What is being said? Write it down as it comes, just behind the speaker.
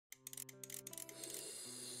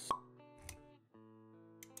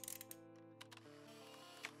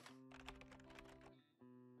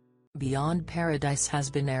Beyond Paradise has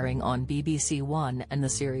been airing on BBC One, and the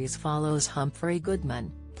series follows Humphrey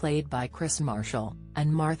Goodman, played by Chris Marshall,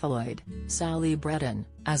 and Martha Lloyd, Sally Breton,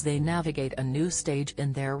 as they navigate a new stage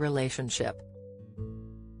in their relationship.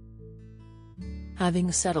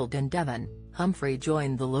 Having settled in Devon, Humphrey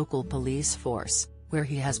joined the local police force, where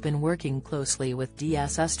he has been working closely with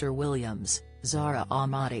DS Esther Williams, Zara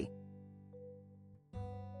Ahmadi.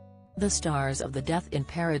 The stars of the Death in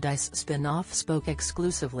Paradise spin-off spoke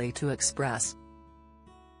exclusively to Express.co.uk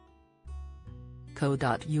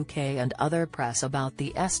and other press about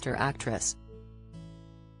the Esther actress.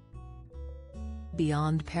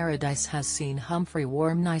 Beyond Paradise has seen Humphrey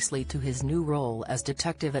warm nicely to his new role as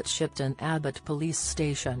detective at Shipton Abbott Police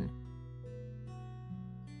Station.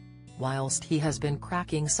 Whilst he has been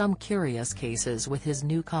cracking some curious cases with his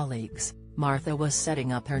new colleagues, Martha was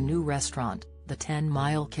setting up her new restaurant, the 10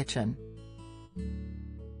 Mile Kitchen.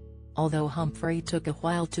 Although Humphrey took a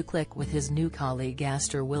while to click with his new colleague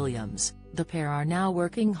Esther Williams, the pair are now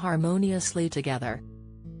working harmoniously together.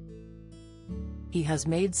 He has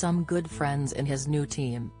made some good friends in his new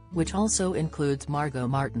team, which also includes Margot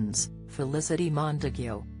Martins, Felicity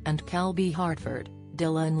Montague, and Kelby Hartford,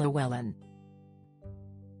 Dylan Llewellyn.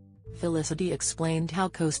 Felicity explained how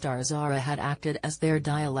co-star Zara had acted as their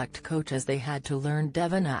dialect coach as they had to learn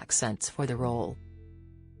Devon accents for the role.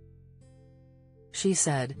 She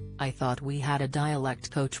said, "I thought we had a dialect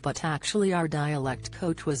coach, but actually our dialect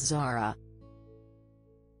coach was Zara.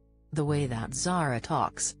 The way that Zara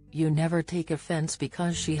talks, you never take offense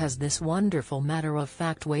because she has this wonderful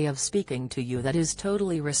matter-of-fact way of speaking to you that is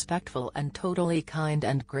totally respectful and totally kind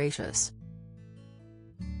and gracious.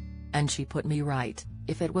 And she put me right.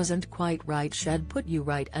 If it wasn't quite right, she'd put you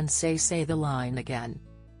right and say the line again.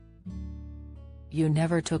 You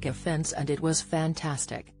never took offense and it was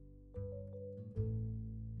fantastic."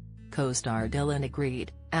 Co-star Dylan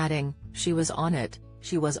agreed, adding, "She was on it,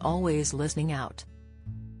 she was always listening out.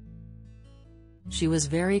 She was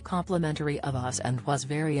very complimentary of us and was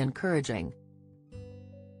very encouraging."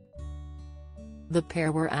 The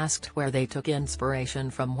pair were asked where they took inspiration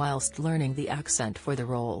from whilst learning the accent for the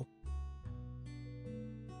role.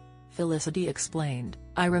 Felicity explained,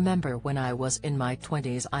 "I remember when I was in my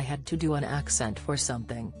 20s I had to do an accent for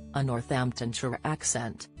something, a Northamptonshire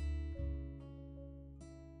accent.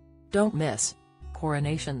 Don't miss.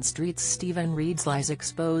 Coronation Street's Stephen Reed's lies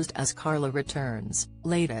exposed as Carla returns."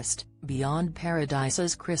 Latest, Beyond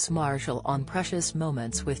Paradise's Chris Marshall on Precious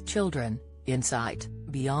Moments with Children, Insight.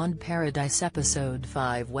 Beyond Paradise Episode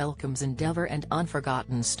 5 welcomes Endeavour and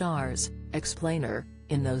Unforgotten Stars, Explainer.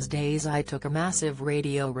 "In those days I took a massive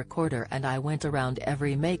radio recorder and I went around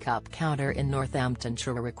every makeup counter in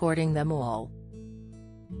Northamptonshire recording them all.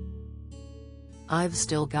 I've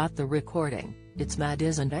still got the recording, it's mad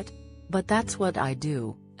isn't it? But that's what I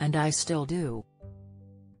do, and I still do.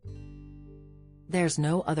 There's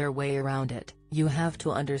no other way around it, you have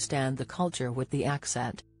to understand the culture with the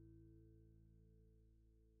accent.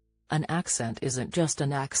 An accent isn't just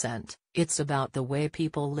an accent, it's about the way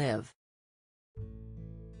people live."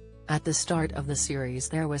 At the start of the series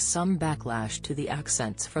there was some backlash to the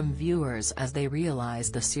accents from viewers as they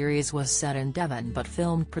realized the series was set in Devon but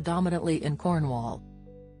filmed predominantly in Cornwall.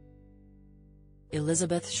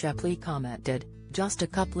 Elizabeth Shepley commented, "Just a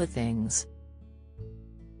couple of things.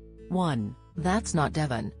 1, that's not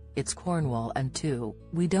Devon, it's Cornwall, and 2,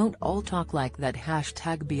 we don't all talk like that.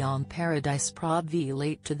 #Beyond Paradise prob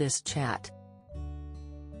late to this chat.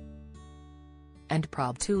 And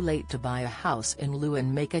prob too late to buy a house in Lou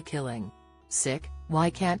and make a killing. Sick, why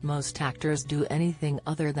can't most actors do anything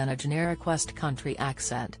other than a generic West Country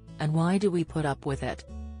accent, and why do we put up with it?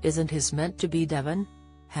 Isn't his meant to be Devon?"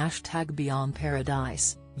 #Beyond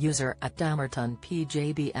Paradise, user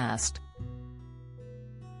 @DamertonPJB asked.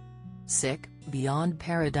 Sick, Beyond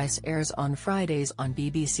Paradise airs on Fridays on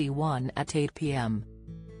BBC One at 8 p.m.